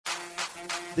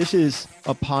This is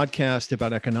a podcast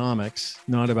about economics,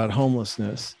 not about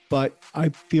homelessness. But I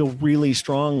feel really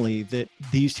strongly that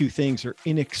these two things are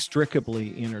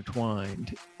inextricably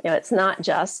intertwined. It's not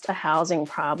just a housing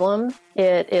problem.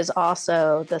 It is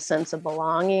also the sense of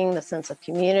belonging, the sense of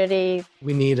community.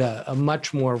 We need a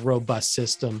much more robust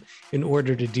system in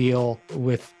order to deal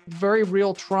with very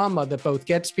real trauma that both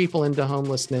gets people into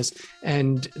homelessness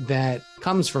and that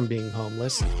comes from being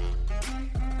homeless.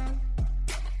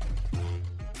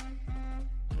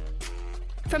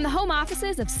 From the home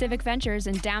offices of Civic Ventures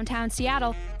in downtown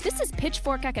Seattle, this is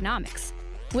Pitchfork Economics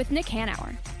with Nick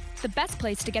Hanauer, the best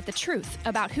place to get the truth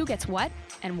about who gets what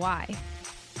and why.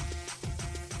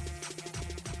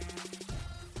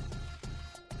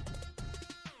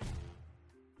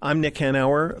 I'm Nick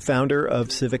Hanauer, founder of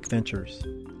Civic Ventures.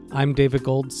 I'm David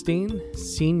Goldstein,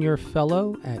 Senior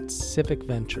Fellow at Civic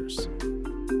Ventures.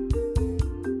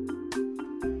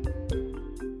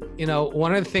 You know,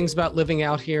 one of the things about living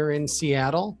out here in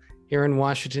Seattle, here in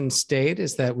Washington State,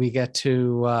 is that we get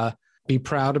to be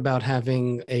proud about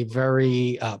having a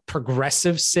very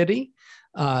progressive city,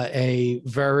 a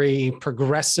very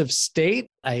progressive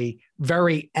state, a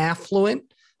very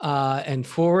affluent and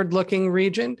forward-looking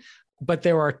region. But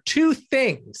there are two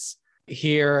things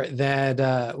here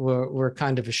that we're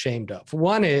kind of ashamed of.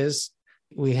 One is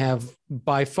we have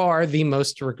by far the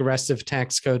most regressive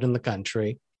tax code in the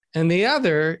country. And the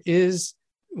other is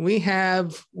we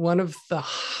have one of the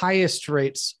highest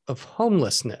rates of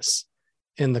homelessness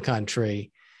in the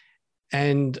country.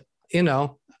 And, you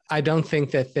know, I don't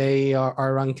think that they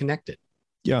are unconnected.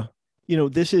 Yeah. You know,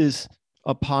 this is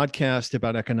a podcast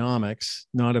about economics,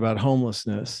 not about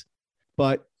homelessness.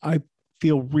 But I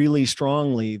feel really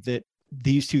strongly that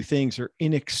these two things are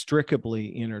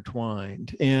inextricably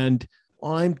intertwined. And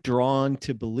I'm drawn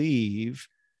to believe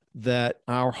that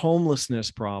our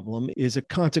homelessness problem is a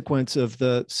consequence of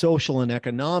the social and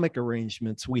economic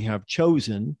arrangements we have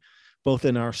chosen, both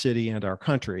in our city and our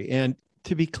country. And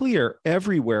to be clear,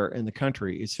 everywhere in the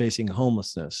country is facing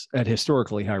homelessness at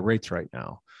historically high rates right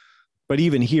now. But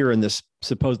even here in this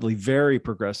supposedly very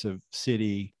progressive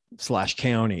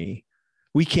city/county,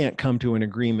 we can't come to an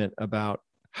agreement about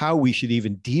how we should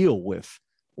even deal with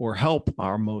or help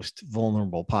our most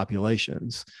vulnerable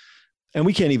populations. And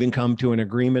we can't even come to an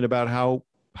agreement about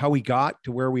how we got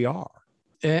to where we are.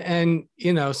 And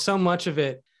you know, so much of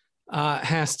it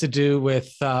has to do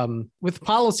with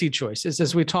policy choices,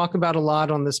 as we talk about a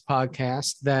lot on this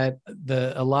podcast, that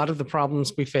a lot of the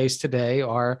problems we face today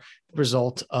are the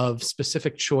result of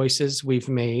specific choices we've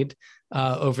made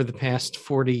over the past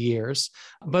 40 years.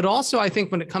 But also, I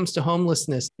think when it comes to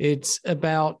homelessness, it's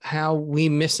about how we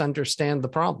misunderstand the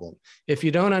problem. If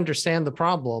you don't understand the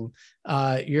problem,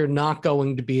 you're not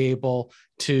going to be able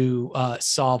to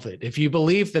solve it. If you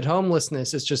believe that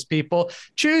homelessness is just people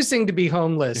choosing to be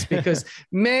homeless because,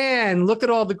 man, look at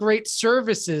all the great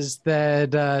services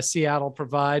that Seattle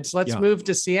provides. Let's move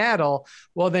to Seattle.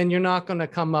 Well, then you're not going to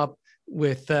come up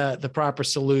with the proper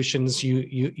solutions.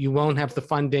 You won't have the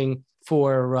funding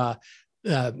for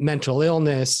mental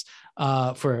illness,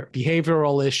 for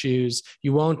behavioral issues.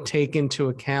 You won't take into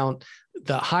account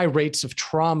the high rates of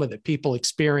trauma that people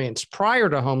experience prior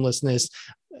to homelessness,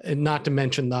 and not to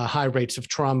mention the high rates of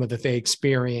trauma that they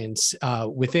experience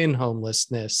within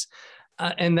homelessness.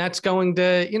 And that's going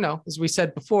to, you know, as we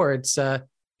said before, it's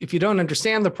if you don't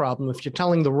understand the problem, if you're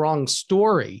telling the wrong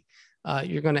story,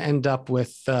 you're going to end up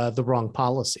with the wrong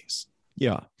policies.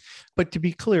 Yeah. But to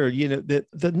be clear, you know,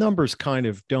 the numbers kind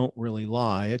of don't really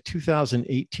lie. A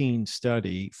 2018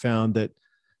 study found that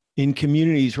in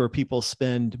communities where people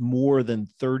spend more than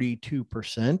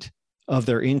 32% of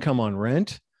their income on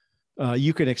rent,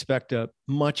 you can expect a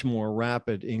much more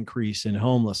rapid increase in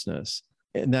homelessness.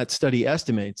 And that study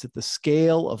estimates that the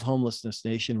scale of homelessness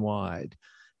nationwide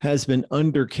has been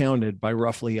undercounted by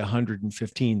roughly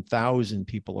 115,000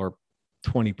 people, or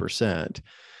 20%.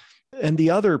 And the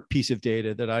other piece of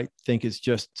data that I think is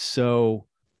just so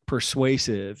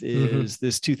persuasive is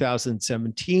this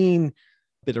 2017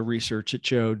 bit of research that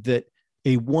showed that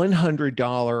a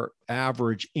 $100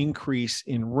 average increase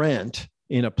in rent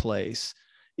in a place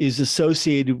is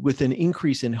associated with an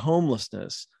increase in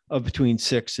homelessness of between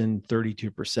 6 and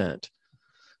 32%.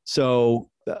 So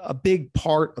a big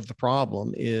part of the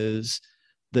problem is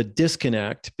the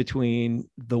disconnect between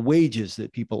the wages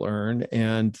that people earn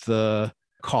and the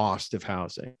cost of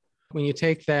housing. When you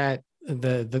take that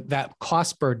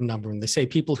cost burden number, and they say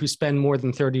people who spend more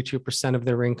than 32% of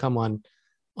their income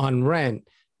on rent,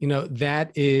 you know,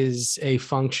 that is a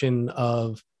function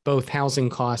of both housing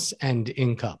costs and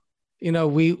income.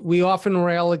 We often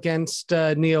rail against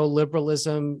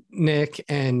neoliberalism, Nick,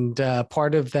 and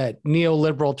part of that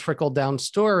neoliberal trickle-down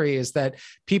story is that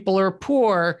people are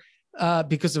poor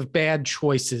because of bad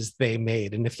choices they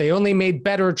made. And if they only made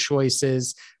better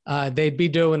choices, they'd be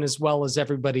doing as well as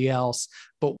everybody else.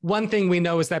 But one thing we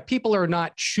know is that people are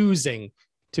not choosing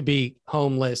to be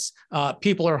homeless.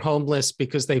 People are homeless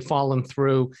because they've fallen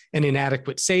through an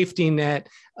inadequate safety net,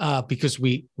 because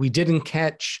we didn't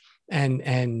catch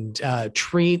and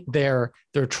treat their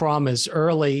traumas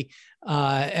early,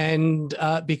 and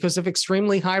because of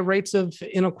extremely high rates of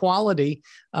inequality,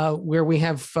 where we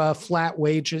have flat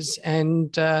wages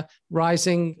and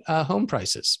rising home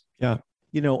prices. Yeah.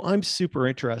 I'm super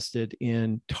interested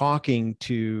in talking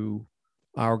to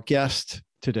our guest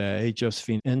today,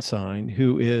 Josephine Ensign,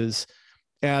 who is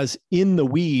as in the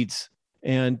weeds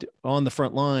and on the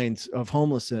front lines of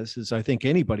homelessness as I think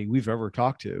anybody we've ever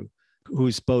talked to,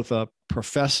 who's both a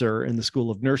professor in the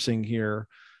School of Nursing here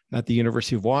at the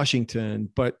University of Washington,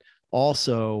 but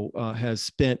also has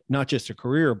spent not just a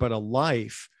career, but a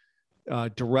life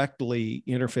directly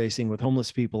interfacing with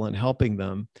homeless people and helping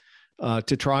them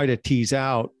to try to tease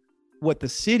out what the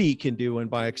city can do, and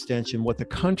by extension, what the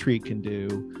country can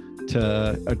do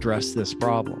to address this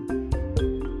problem.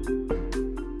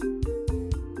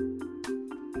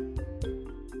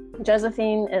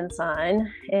 Josephine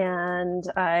Ensign, and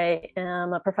I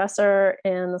am a professor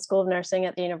in the School of Nursing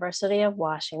at the University of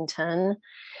Washington,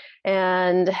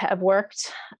 and have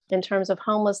worked in terms of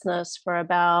homelessness for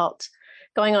about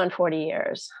going on 40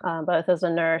 years, both as a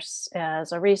nurse,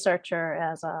 as a researcher,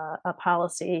 as a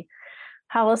policy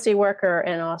worker,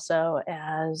 and also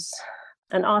as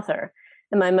an author.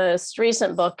 And my most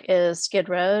recent book is Skid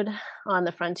Road: On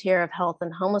the Frontier of Health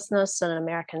and Homelessness in an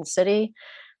American City,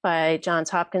 by Johns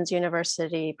Hopkins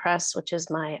University Press, which is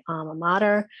my alma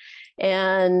mater.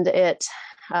 And it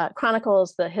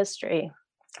chronicles the history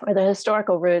or the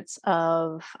historical roots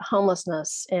of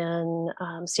homelessness in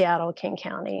Seattle, King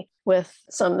County, with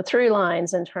some through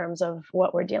lines in terms of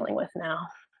what we're dealing with now.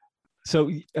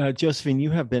 So, Josephine,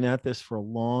 you have been at this for a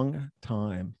long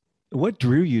time. What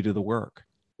drew you to the work?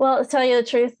 Well, to tell you the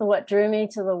truth, what drew me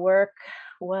to the work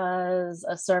was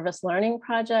a service learning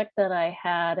project that I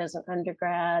had as an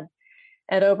undergrad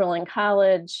at Oberlin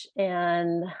College.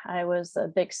 And I was a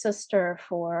big sister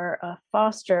for a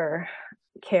foster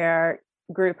care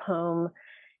group home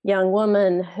young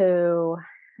woman who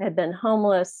had been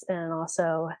homeless and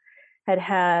also had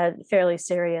had fairly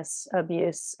serious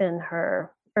abuse in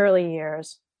her early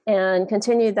years, and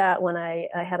continued that when I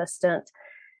had a stint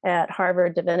at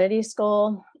Harvard Divinity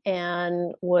School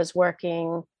and was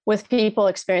working with people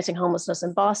experiencing homelessness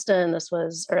in Boston. This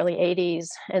was early 80s.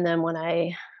 And then when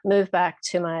I moved back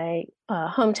to my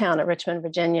hometown at Richmond,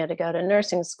 Virginia to go to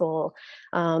nursing school,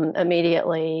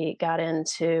 immediately got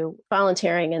into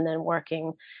volunteering and then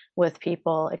working with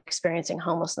people experiencing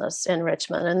homelessness in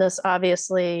Richmond. And this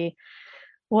obviously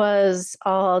was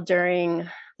all during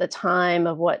the time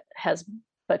of what has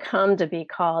become to be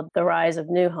called the rise of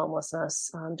new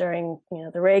homelessness during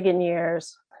the Reagan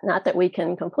years. Not that we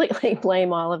can completely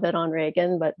blame all of it on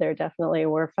Reagan, but there definitely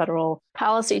were federal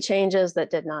policy changes that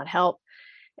did not help.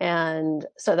 And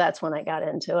so that's when I got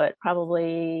into it,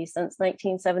 probably since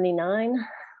 1979,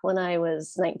 when I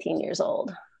was 19 years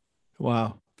old.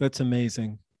 Wow, that's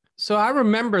amazing. So I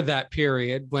remember that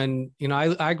period when,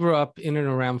 I grew up in and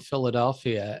around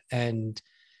Philadelphia, and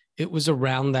it was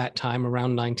around that time,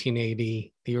 around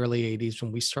 1980, the early 80s,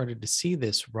 when we started to see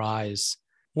this rise.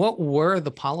 What were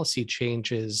the policy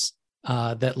changes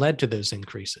that led to those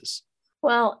increases?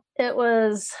 Well, it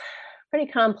was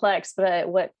pretty complex, but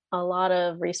what a lot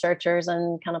of researchers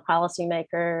and kind of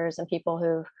policymakers and people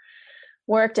who've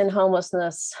worked in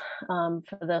homelessness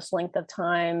for this length of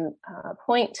time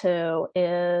point to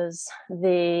is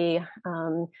the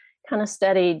kind of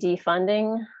steady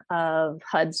defunding of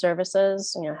HUD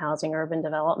services, housing urban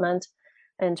development,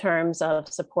 in terms of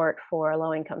support for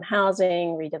low-income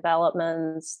housing,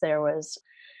 redevelopments. There was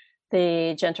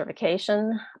the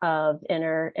gentrification of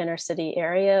inner city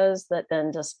areas that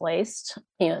then displaced,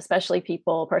 especially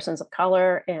persons of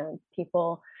color and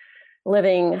people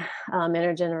living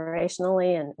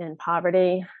intergenerationally in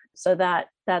poverty. So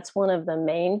that's one of the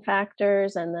main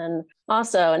factors. And then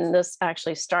also, and this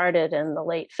actually started in the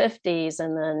late 50s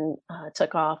and then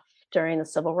took off during the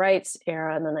civil rights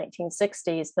era in the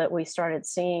 1960s, that we started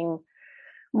seeing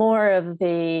more of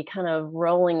the kind of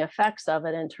rolling effects of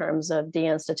it in terms of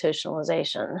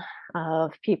deinstitutionalization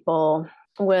of people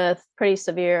with pretty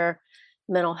severe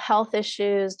mental health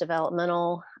issues,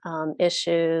 developmental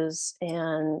issues,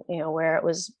 and where it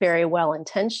was very well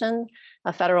intentioned,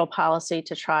 a federal policy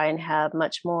to try and have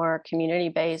much more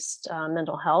community-based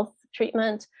mental health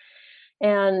treatment.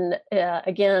 And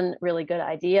again, really good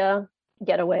idea.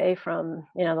 Get away from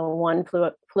the one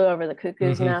flew over the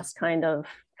cuckoo's nest kind of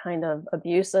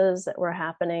abuses that were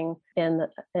happening in the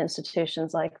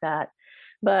institutions like that.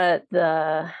 But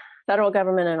the federal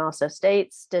government and also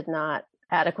states did not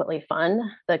adequately fund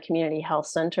the community health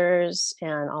centers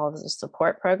and all of the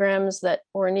support programs that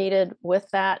were needed with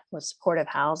supportive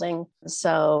housing.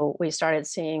 So we started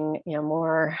seeing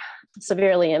more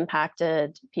severely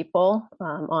impacted people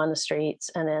on the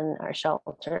streets and in our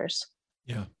shelters.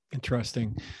 Yeah,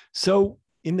 interesting. So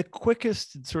in the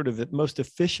quickest, sort of the most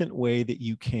efficient way that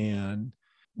you can,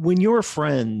 when your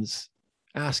friends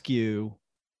ask you,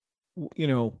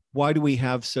 why do we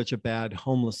have such a bad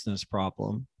homelessness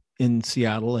problem in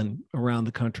Seattle and around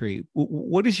the country,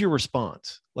 what is your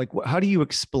response? Like, how do you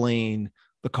explain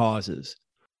the causes?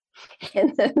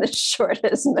 In the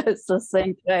shortest, most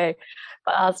succinct way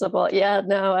possible. Yeah,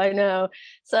 no, I know.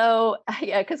 So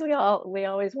because we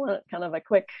always want kind of a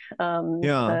quick,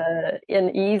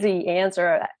 an easy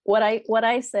answer. What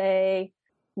I say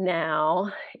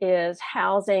now is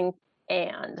housing,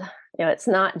 and it's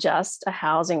not just a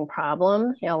housing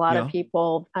problem. A lot of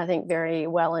people, I think, very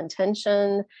well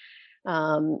intentioned,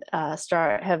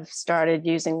 have started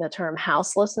using the term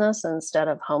houselessness instead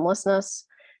of homelessness,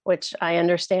 which I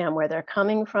understand where they're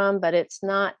coming from, but it's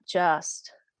not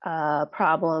just a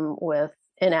problem with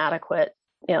inadequate,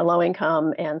 low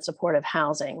income and supportive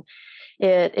housing.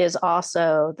 It is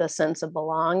also the sense of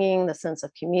belonging, the sense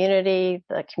of community,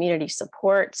 the community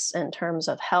supports in terms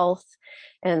of health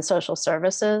and social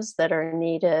services that are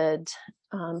needed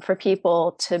for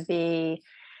people to be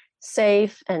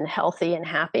safe and healthy and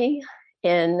happy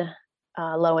in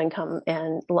low income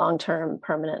and long-term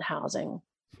permanent housing.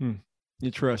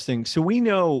 Interesting. So we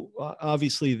know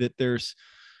obviously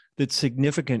that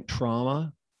significant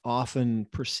trauma often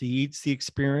precedes the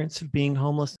experience of being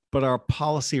homeless, but our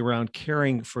policy around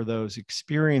caring for those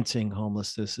experiencing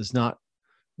homelessness is not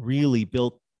really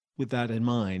built with that in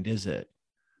mind, is it?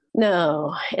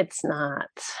 No, it's not.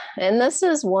 And this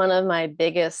is one of my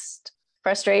biggest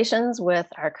frustrations with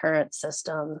our current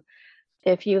system.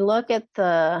 If you look at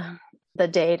the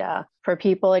data for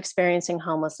people experiencing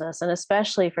homelessness, and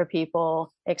especially for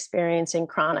people experiencing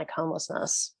chronic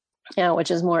homelessness,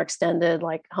 which is more extended,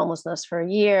 like homelessness for a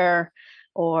year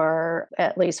or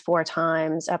at least 4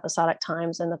 times, episodic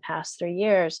times in the past 3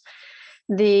 years,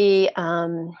 the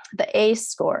ACE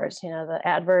scores, the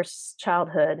adverse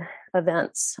childhood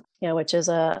events, which is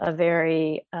a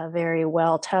very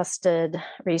well tested,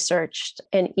 researched,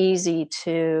 and easy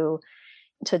to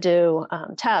do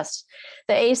tests.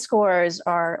 The ACE scores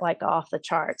are like off the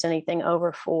charts. Anything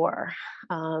over 4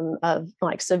 of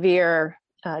like severe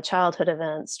childhood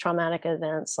events, traumatic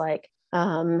events, like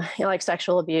like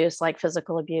sexual abuse, like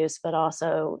physical abuse, but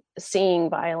also seeing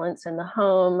violence in the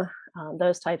home.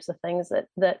 Those types of things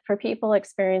that for people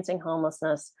experiencing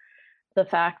homelessness, the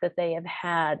fact that they have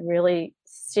had really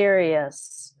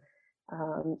serious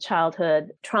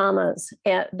childhood traumas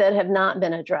that have not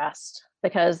been addressed.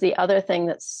 Because the other thing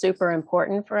that's super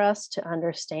important for us to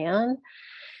understand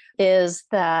is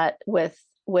that with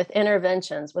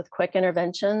interventions, with quick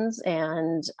interventions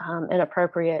and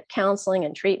inappropriate counseling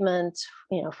and treatment,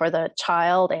 for the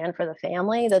child and for the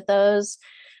family, that those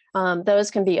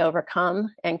can be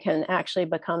overcome and can actually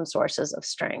become sources of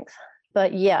strength.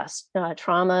 But yes,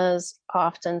 traumas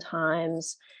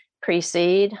oftentimes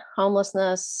precede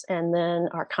homelessness and then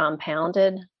are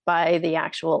compounded by the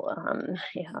actual,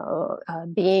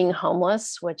 being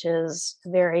homeless, which is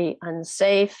very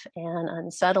unsafe and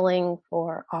unsettling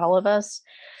for all of us.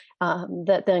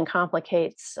 That then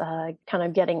complicates kind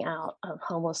of getting out of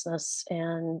homelessness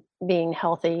and being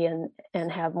healthy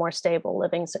and have more stable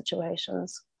living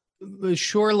situations.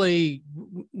 Surely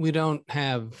we don't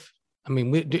have,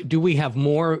 do we have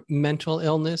more mental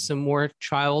illness and more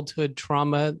childhood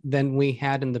trauma than we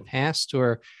had in the past?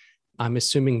 Or I'm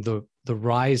assuming the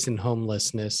rise in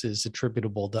homelessness is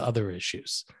attributable to other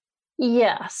issues.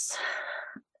 Yes.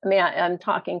 I'm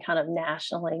talking kind of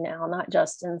nationally now, not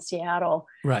just in Seattle.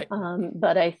 Right.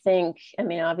 But I think,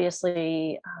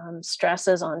 obviously,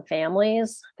 stresses on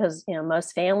families, because,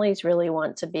 most families really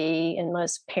want to be, and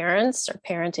most parents or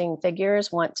parenting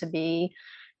figures want to be,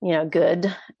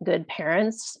 good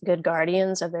parents, good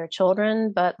guardians of their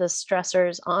children. But the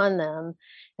stressors on them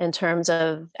in terms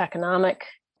of economic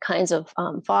kinds of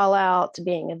fallout,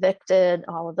 being evicted,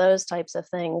 all of those types of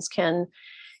things can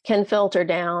can filter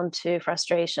down to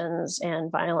frustrations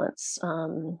and violence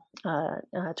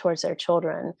towards their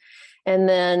children. And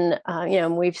then,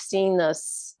 we've seen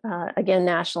this again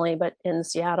nationally, but in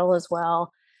Seattle as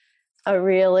well, a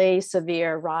really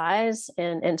severe rise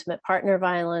in intimate partner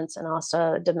violence and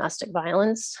also domestic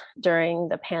violence during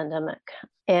the pandemic.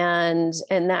 And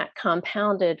that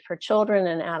compounded for children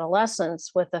and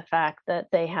adolescents with the fact that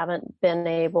they haven't been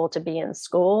able to be in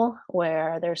school,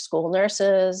 where there's school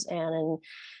nurses, and in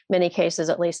many cases,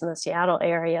 at least in the Seattle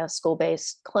area,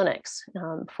 school-based clinics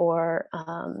for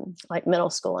like middle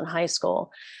school and high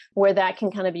school, where that can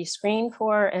kind of be screened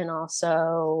for and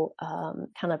also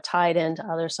kind of tied into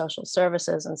other social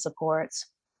services and supports.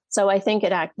 So I think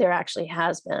there actually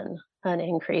has been an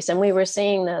increase. And we were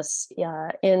seeing this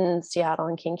in Seattle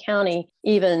and King County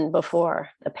even before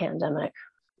the pandemic.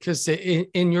 Because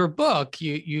in your book,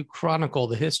 you chronicle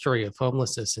the history of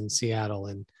homelessness in Seattle.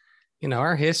 And,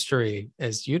 our history,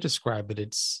 as you describe it,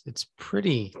 it's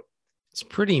pretty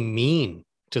mean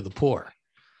to the poor.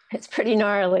 It's pretty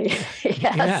gnarly.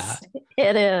 Yes,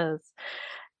 It is.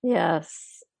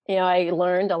 Yes. I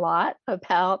learned a lot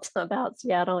about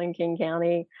Seattle and King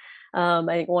County. I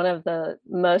think one of the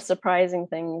most surprising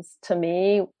things to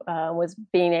me was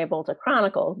being able to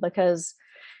chronicle, because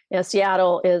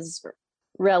Seattle is a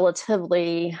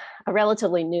relatively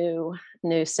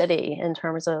new city in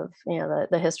terms of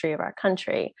the history of our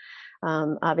country.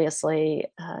 Obviously,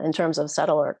 in terms of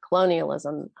settler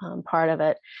colonialism, part of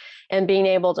it, and being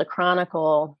able to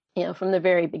chronicle from the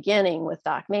very beginning with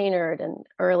Doc Maynard and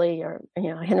earlier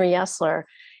Henry Yesler,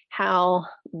 how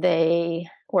they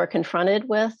were confronted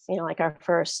with, like our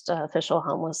first official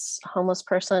homeless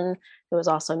person who was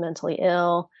also mentally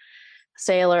ill,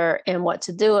 Sailor, and what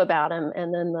to do about him,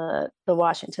 and then the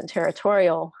Washington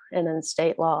territorial and then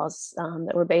state laws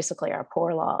that were basically our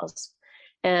poor laws,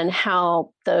 and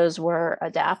how those were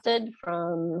adapted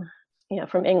from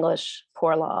English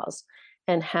poor laws,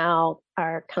 and how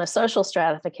our kind of social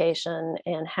stratification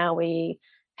and how we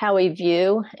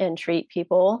view and treat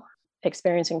people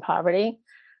experiencing poverty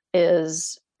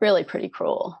is really pretty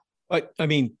cruel. But I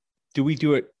mean, do we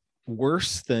do it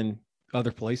worse than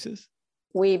other places?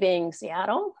 We being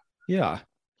Seattle? Yeah.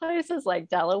 Places like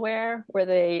Delaware, where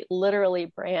they literally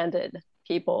branded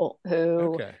people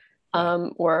who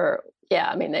were,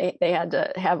 they had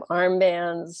to have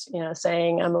armbands,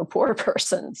 saying I'm a poor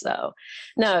person. So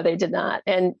no, they did not.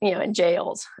 And, in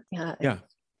jails. Yeah.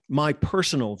 My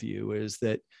personal view is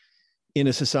that in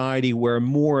a society where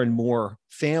more and more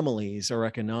families are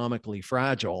economically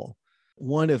fragile,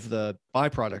 one of the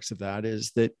byproducts of that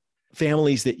is that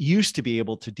families that used to be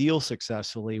able to deal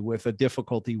successfully with a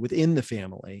difficulty within the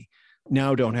family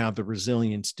now don't have the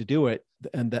resilience to do it,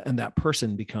 and that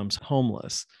person becomes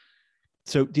homeless.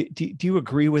 So do you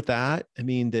agree with that? I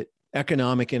mean, that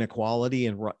economic inequality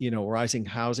and rising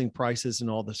housing prices and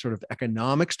all the sort of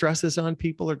economic stresses on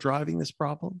people are driving this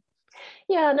problem?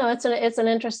 Yeah, no, it's an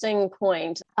interesting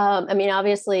point.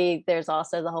 Obviously, there's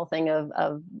also the whole thing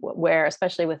of where,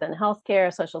 especially within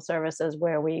healthcare, social services,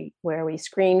 where we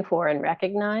screen for and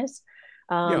recognize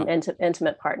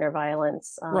intimate partner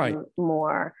violence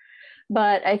more.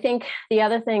 But I think the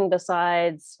other thing,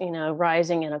 besides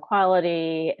rising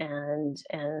inequality and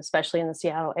especially in the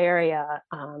Seattle area,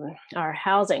 our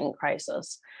housing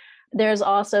crisis, there's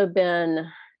also been.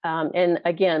 And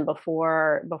again,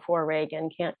 before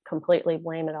Reagan, can't completely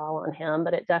blame it all on him,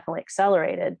 but it definitely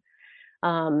accelerated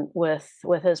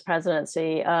with his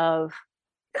presidency of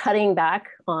cutting back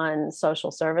on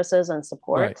social services and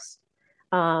supports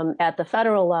at the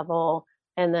federal level,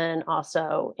 and then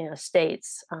also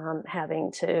states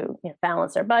having to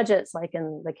balance their budgets, like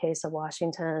in the case of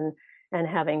Washington, and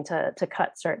having to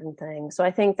cut certain things. So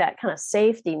I think that kind of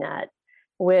safety net,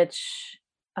 which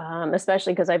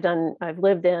especially because I've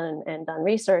lived in and done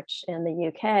research in the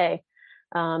UK.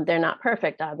 They're not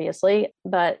perfect, obviously,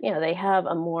 but they have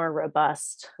a more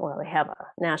robust. Well, they have a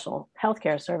national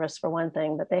healthcare service for one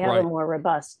thing, but they have a more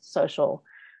robust social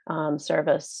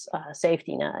service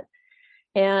safety net,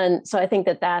 and so I think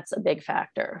that's a big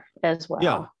factor as well.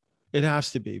 Yeah, it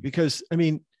has to be, because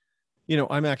I'm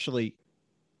actually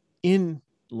in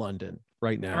London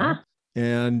right now,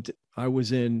 and I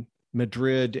was in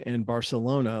Madrid and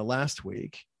Barcelona last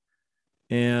week.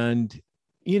 And,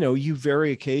 you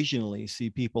very occasionally see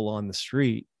people on the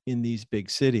street in these big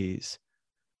cities,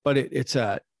 but it's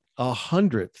at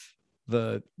 100th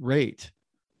the rate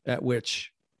at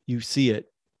which you see it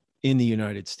in the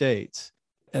United States.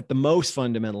 At the most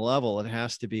fundamental level, it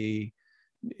has to be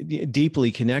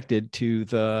deeply connected to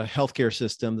the healthcare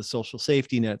system, the social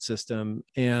safety net system,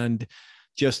 and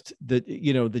just the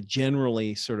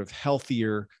generally sort of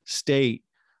healthier state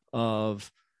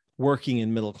of working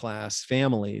in middle class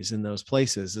families in those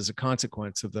places as a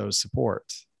consequence of those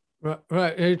supports.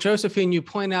 Right. Josephine, you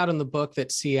point out in the book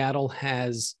that Seattle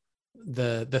has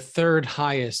the third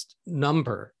highest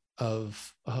number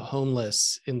of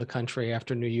homeless in the country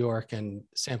after New York and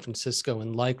San Francisco,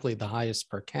 and likely the highest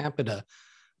per capita.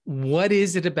 What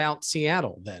is it about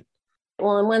Seattle then?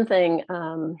 Well, and one thing,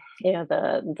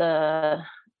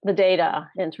 the data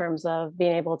in terms of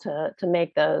being able to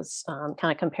make those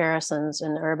kind of comparisons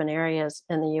in urban areas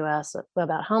in the U.S.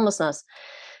 about homelessness,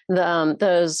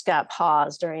 those got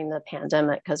paused during the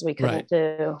pandemic because we couldn't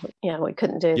do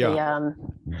the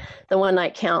one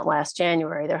night count last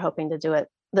January. They're hoping to do it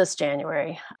this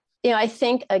January. I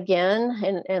think,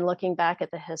 again, in looking back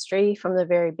at the history from the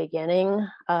very beginning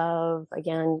of,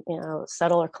 again,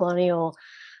 settler colonial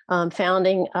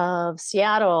founding of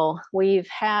Seattle, we've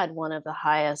had one of the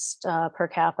highest per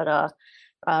capita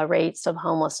rates of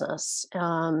homelessness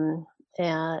in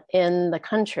the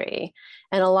country.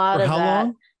 And a lot of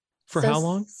that. How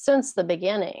long? Since the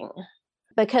beginning.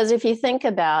 Because if you think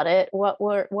about it, what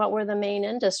were the main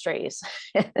industries?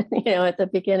 At the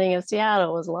beginning of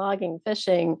Seattle was logging,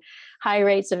 fishing, high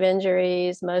rates of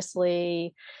injuries,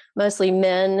 mostly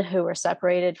men who were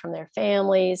separated from their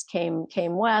families, came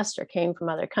west or came from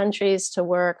other countries to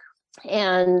work,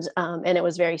 and it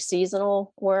was very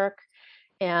seasonal work,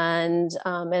 and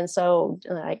so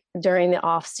during the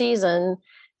off season,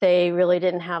 they really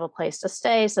didn't have a place to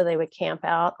stay, so they would camp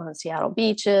out on Seattle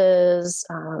beaches,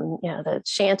 the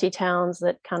shanty towns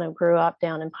that kind of grew up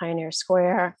down in Pioneer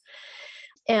Square.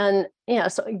 And,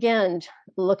 so again,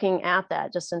 looking at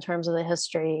that just in terms of the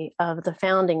history of the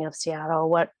founding of Seattle,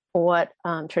 what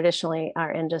traditionally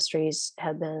our industries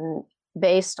have been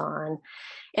based on.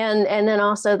 And then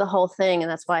also the whole thing,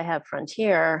 and that's why I have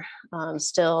Frontier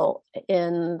still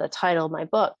in the title of my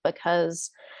book, because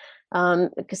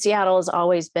Seattle has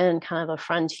always been kind of a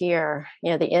frontier,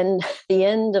 the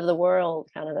end of the world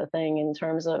kind of a thing in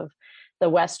terms of the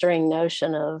Westering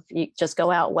notion of you just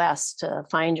go out west to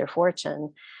find your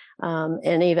fortune.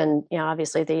 And even,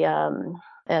 obviously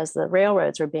as the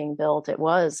railroads were being built, it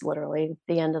was literally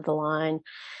the end of the line.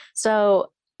 So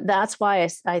that's why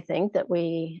I think that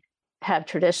we have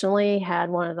traditionally had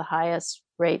one of the highest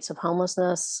rates of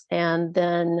homelessness. And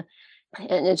then,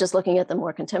 and just looking at the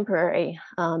more contemporary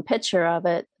picture of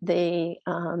it, it's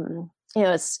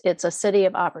a city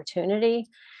of opportunity.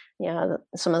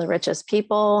 Some of the richest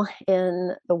people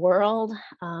in the world,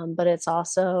 but it's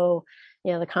also,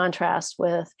 the contrast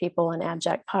with people in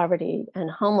abject poverty and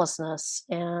homelessness,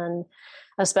 and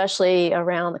especially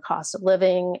around the cost of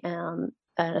living, and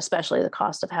especially the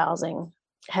cost of housing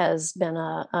has been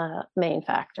a main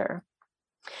factor.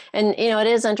 And, it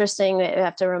is interesting that you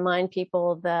have to remind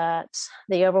people that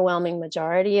the overwhelming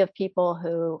majority of people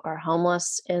who are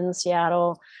homeless in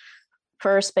Seattle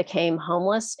first became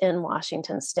homeless in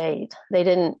Washington State. They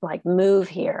didn't move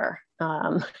here,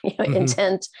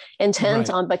 intent right.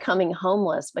 on becoming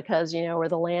homeless because, we're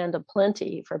the land of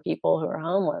plenty for people who are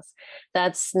homeless.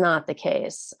 That's not the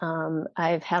case.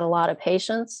 I've had a lot of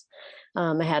patients.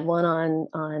 I had one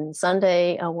on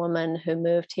Sunday, a woman who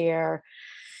moved here,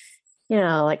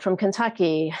 from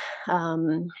Kentucky,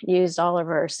 used all of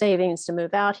her savings to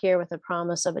move out here with the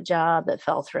promise of a job that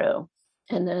fell through.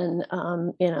 And then,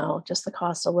 just the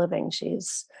cost of living,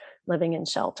 she's living in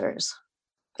shelters,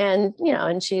 and,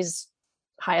 and she's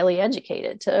highly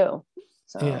educated too.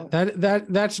 So yeah,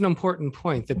 that's an important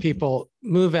point, that people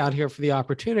move out here for the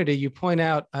opportunity. You point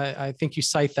out, I think you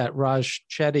cite that Raj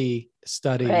Chetty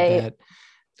study, right,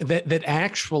 that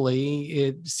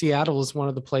actually Seattle is one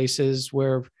of the places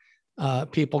where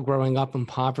people growing up in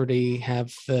poverty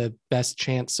have the best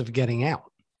chance of getting out.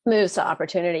 Moves to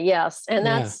opportunity, yes, and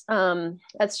that's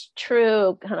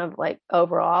true, kind of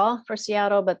overall for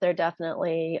Seattle. But there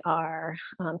definitely are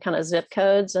kind of zip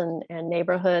codes and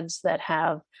neighborhoods that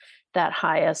have that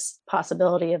highest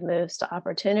possibility of moves to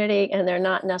opportunity, and they're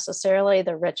not necessarily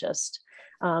the richest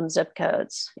zip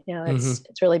codes.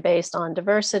 It's really based on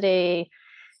diversity,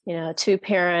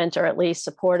 two-parent or at least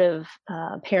supportive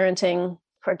parenting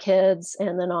for kids,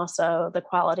 and then also the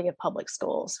quality of public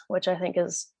schools, which I think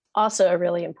is also a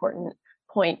really important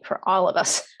point for all of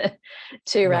us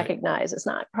to recognize. It's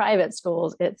not private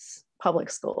schools, it's public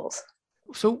schools.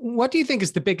 So what do you think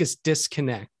is the biggest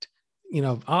disconnect?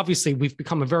 Obviously we've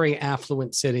become a very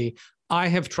affluent city. I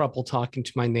have trouble talking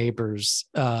to my neighbors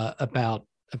about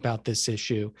this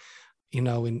issue.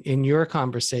 In your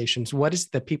conversations, what is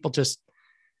it that people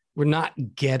we're not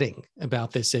getting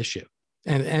about this issue?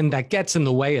 And that gets in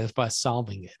the way of us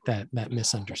solving it, that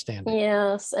misunderstanding.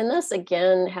 Yes. And this,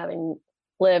 again, having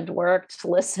lived, worked,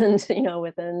 listened,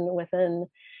 within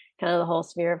kind of the whole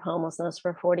sphere of homelessness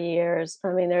for 40 years. I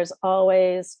mean, there's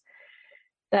always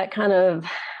that kind of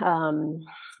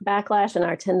backlash in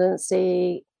our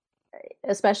tendency,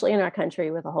 especially in our country,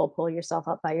 with the whole pull yourself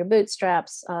up by your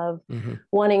bootstraps of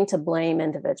wanting to blame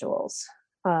individuals.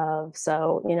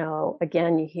 So,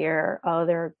 again, you hear, oh,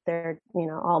 they're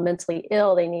all mentally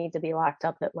ill. They need to be locked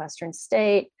up at Western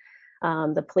State.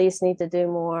 The police need to do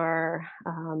more,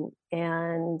 or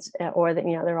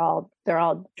that they're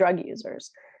all drug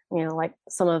users. Like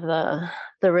some of the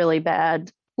really bad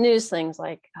news things,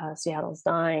 like Seattle's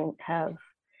dying, have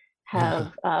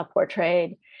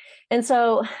portrayed. And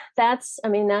so that's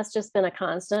just been a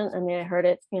constant. I mean, I heard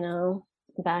it,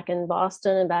 back in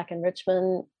Boston and back in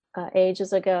Richmond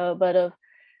ages ago, but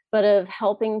of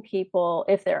helping people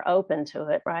if they're open to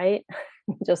it, right?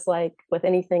 Just like with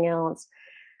anything else,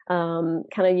 kind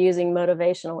of using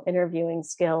motivational interviewing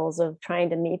skills of trying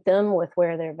to meet them with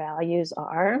where their values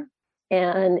are.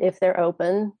 And if they're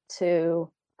open to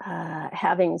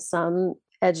having some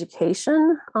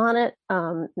education on it,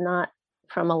 not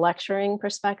from a lecturing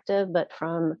perspective, but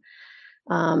from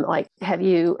like, have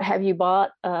you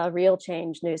bought a Real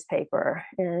Change newspaper?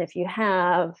 And if you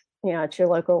have, at your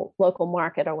local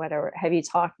market or whatever, have you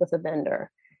talked with a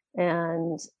vendor?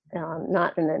 And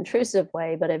not in an intrusive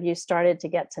way, but have you started to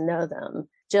get to know them?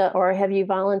 Or have you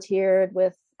volunteered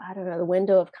with, I don't know, the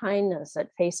Window of Kindness at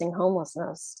Facing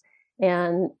Homelessness?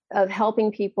 And of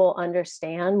helping people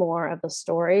understand more of the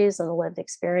stories and the lived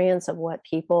experience of what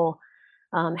people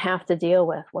have to deal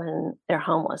with when they're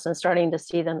homeless, and starting to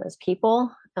see them as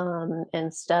people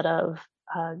instead of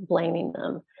blaming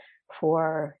them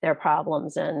for their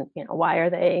problems. And, why are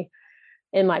they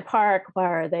in my park? Why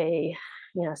are they,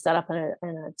 set up in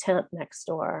a tent next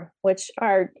door, which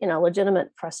are, legitimate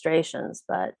frustrations,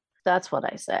 but that's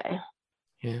what I say.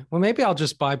 Yeah. Well, maybe I'll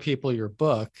just buy people your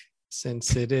book,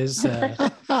 since it is, it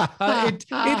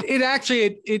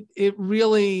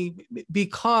really,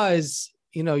 because,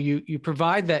 you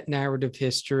provide that narrative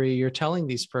history, you're telling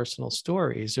these personal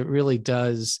stories. It really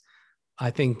does,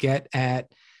 I think, get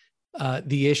at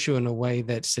the issue in a way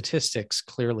that statistics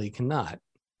clearly cannot.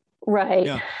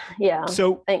 Right. Yeah.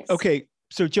 So, thanks. Okay.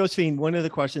 So Josephine, one of the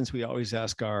questions we always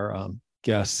ask our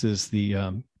guests is the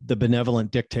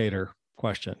benevolent dictator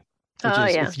question.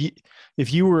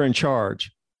 If you were in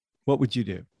charge, what would you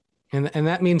do? And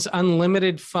that means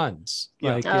unlimited funds.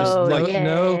 Yeah.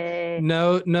 Like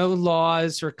no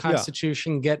laws or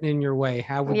constitution getting in your way.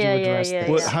 How would you address this?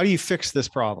 Well, how do you fix this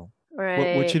problem?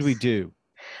 Right. What should we do?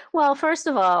 Well, first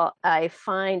of all, I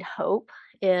find hope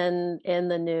in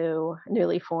the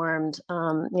newly formed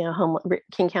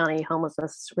King County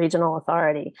Homelessness Regional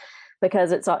Authority,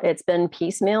 because it's been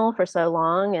piecemeal for so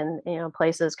long, and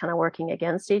places kind of working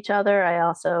against each other. I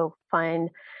also find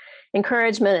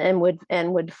encouragement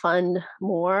and would fund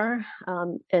more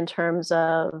in terms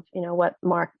of what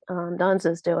Mark Duns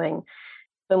is doing.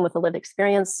 And with the lived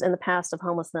experience in the past of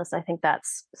homelessness, I think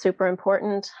that's super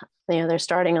important. They're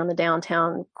starting on the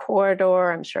downtown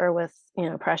corridor, I'm sure, with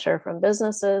pressure from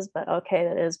businesses, but okay,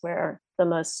 that is where the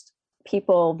most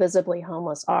people visibly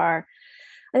homeless are.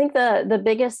 I think the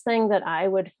biggest thing that I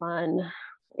would fund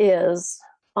is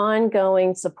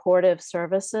ongoing supportive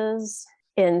services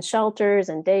in shelters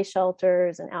and day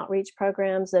shelters and outreach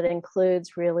programs that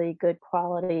includes really good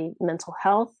quality mental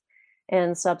health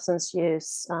and substance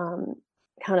use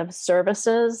kind of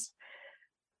services,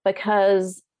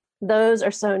 because those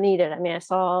are so needed. I mean, I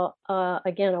saw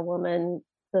again a woman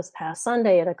this past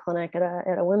Sunday at a clinic at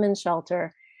a women's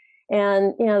shelter,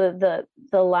 and the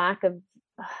lack of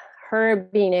her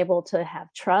being able to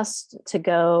have trust to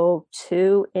go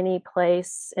to any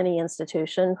place, any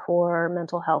institution for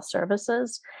mental health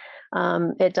services,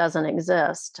 it doesn't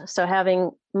exist. So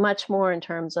having much more in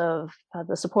terms of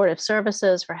the supportive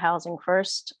services for housing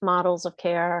first models of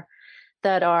care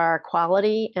that are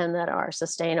quality and that are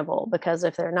sustainable, because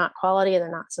if they're not quality,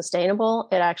 they're not sustainable,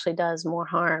 it actually does more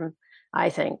harm,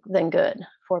 I think, than good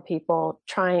for people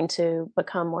trying to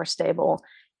become more stable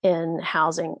in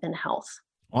housing and health.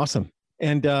 Awesome.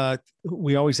 And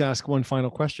we always ask one final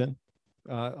question,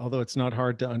 although it's not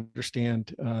hard to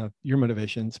understand your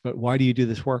motivations, but why do you do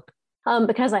this work?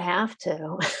 Because I have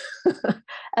to.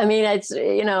 I mean, it's,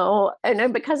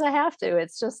 and because I have to.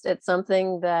 It's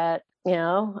something that,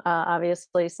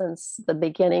 obviously since the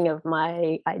beginning of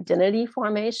my identity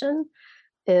formation,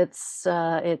 it's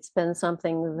been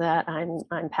something that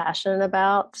I'm passionate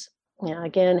about.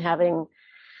 Again, having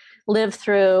lived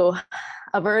through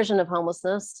a version of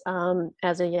homelessness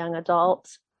as a young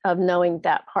adult, of knowing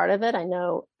that part of it. I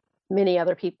know many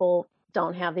other people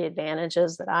don't have the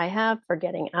advantages that I have for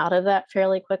getting out of that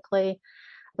fairly quickly,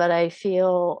 but I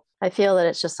feel I feel that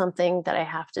it's just something that I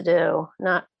have to do,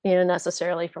 not,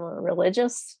 necessarily from a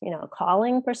religious,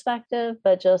 calling perspective,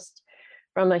 but just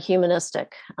from a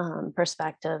humanistic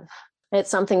perspective. It's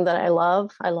something that I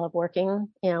love. I love working,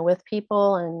 with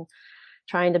people and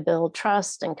trying to build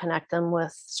trust and connect them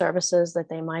with services that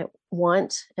they might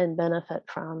want and benefit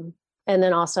from. And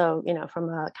then also, from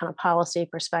a kind of policy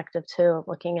perspective too, of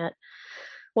looking at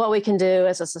what we can do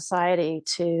as a society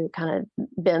to kind of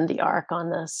bend the arc on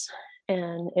this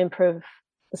and improve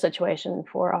the situation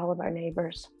for all of our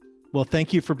neighbors. Well,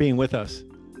 thank you for being with us.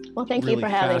 Well, thank you for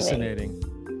having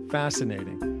me.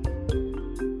 Fascinating.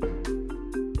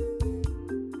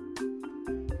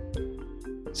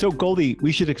 So Goldie,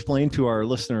 we should explain to our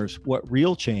listeners what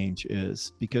Real Change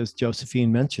is, because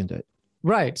Josephine mentioned it.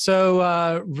 Right.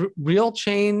 So Real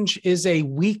Change is a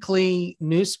weekly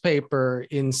newspaper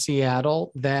in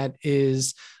Seattle that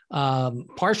is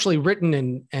partially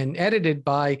written and edited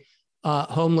by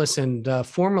homeless and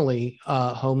formerly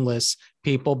homeless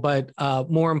people, but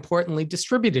more importantly,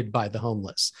 distributed by the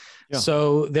homeless. Yeah.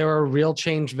 So there are Real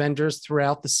Change vendors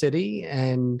throughout the city,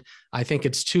 and I think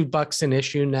it's $2 an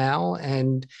issue now,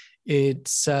 and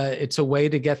it's a way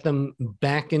to get them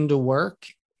back into work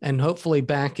and hopefully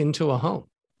back into a home.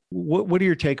 What are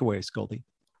your takeaways, Goldie?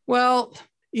 Well,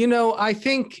 I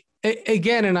think,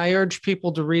 again, and I urge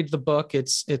people to read the book.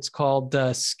 It's called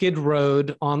Skid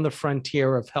Road: On the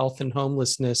Frontier of Health and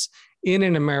Homelessness in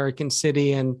an American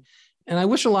City. And I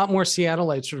wish a lot more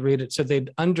Seattleites would read it so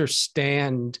they'd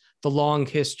understand the long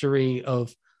history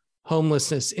of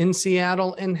homelessness in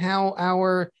Seattle and how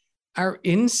our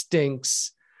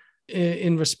instincts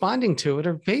in responding to it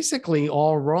are basically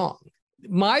all wrong.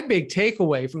 My big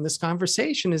takeaway from this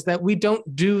conversation is that we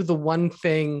don't do the one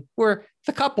thing or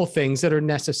the couple things that are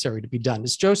necessary to be done.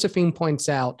 As Josephine points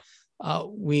out,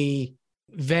 we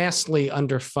vastly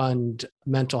underfund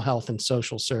mental health and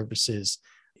social services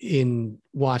in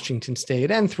Washington State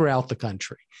and throughout the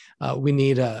country. We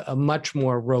need a much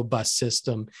more robust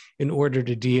system in order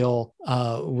to deal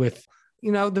with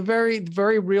the very,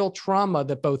 very real trauma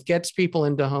that both gets people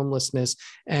into homelessness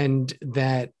and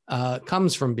that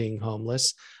comes from being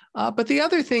homeless. But the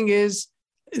other thing is,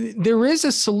 there is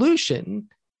a solution,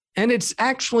 and it's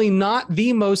actually not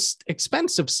the most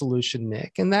expensive solution,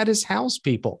 Nick, and that is house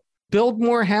people. Build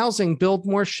more housing, build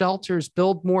more shelters,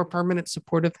 build more permanent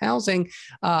supportive housing.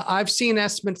 I've seen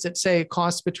estimates that say it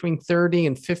costs between $30,000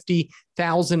 and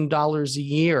 $50,000 a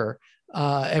year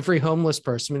every homeless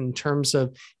person in terms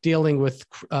of dealing with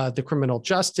the criminal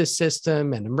justice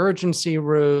system and emergency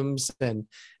rooms and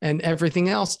everything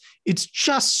else. It's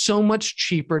just so much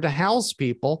cheaper to house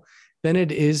people than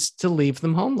it is to leave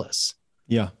them homeless.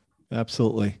 Yeah,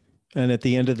 absolutely. And at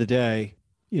the end of the day,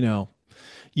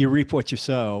 you reap what you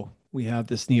sow. We have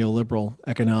this neoliberal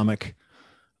economic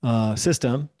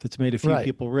system that's made a few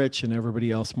people rich and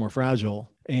everybody else more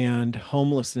fragile. And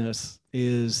homelessness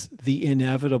is the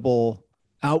inevitable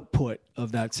output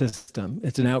of that system.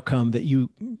 It's an outcome that you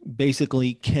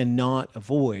basically cannot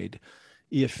avoid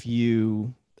if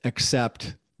you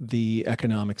accept the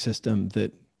economic system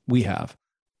that we have.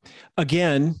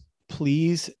 Again,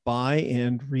 please buy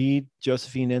and read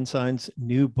Josephine Ensign's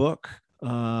new book,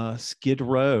 Skid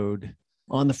Road: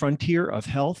 On the Frontier of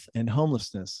Health and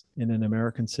Homelessness in an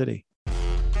American City.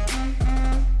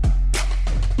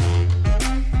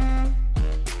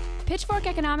 Pitchfork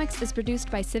Economics is produced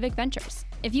by Civic Ventures.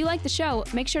 If you like the show,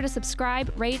 make sure to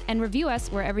subscribe, rate, and review us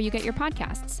wherever you get your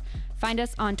podcasts. Find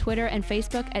us on Twitter and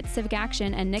Facebook at Civic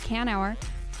Action and Nick Hanauer.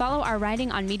 Follow our writing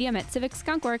on Medium at Civic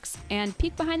Skunkworks, and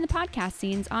peek behind the podcast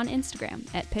scenes on Instagram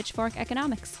at Pitchfork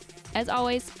Economics. As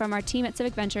always, from our team at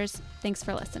Civic Ventures, thanks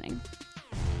for listening.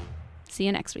 See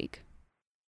you next week.